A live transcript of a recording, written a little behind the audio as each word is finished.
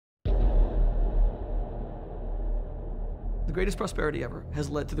The greatest prosperity ever has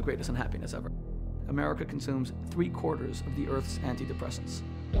led to the greatest unhappiness ever. America consumes 3/4 of the Earth's antidepressants.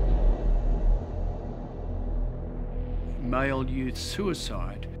 Male youth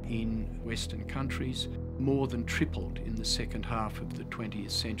suicide in Western countries more than tripled in the second half of the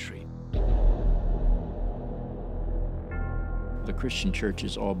 20th century. The Christian church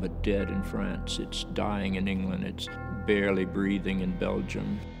is all but dead in France. It's dying in England. It's barely breathing in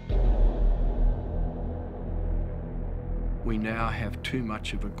Belgium. We now have too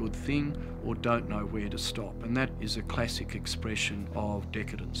much of a good thing or don't know where to stop, and that is a classic expression of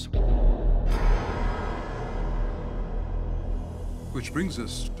decadence. Which brings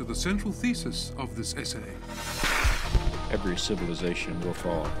us to the central thesis of this essay. Every civilization will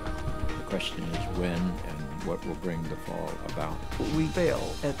fall. The question is when and what will bring the fall about. We fail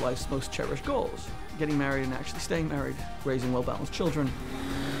at life's most cherished goals: getting married and actually staying married, raising well-balanced children.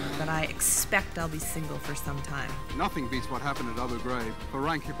 But I expect I'll be single for some time. Nothing beats what happened at Abu Ghraib for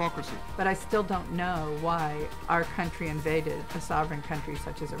rank hypocrisy. But I still don't know why our country invaded a sovereign country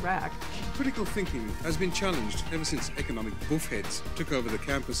such as Iraq. Critical thinking has been challenged ever since economic buffheads took over the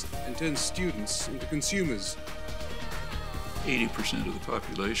campus and turned students into consumers. 80% of the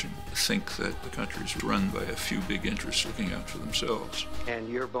population think that the country is run by a few big interests looking out for themselves. And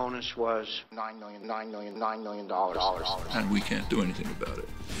your bonus was $9 million. And we can't do anything about it.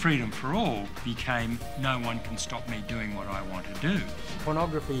 Freedom for all became no one can stop me doing what I want to do.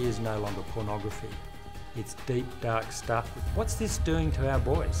 Pornography is no longer pornography. It's deep, dark stuff. What's this doing to our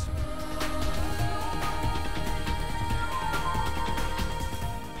boys?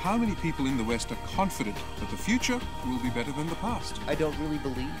 How many people in the West are confident that the future will be better than the past? I don't really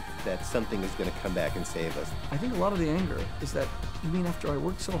believe that something is going to come back and save us. I think a lot of the anger is that, you mean after I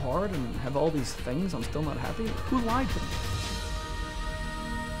worked so hard and have all these things, I'm still not happy? Who lied to me?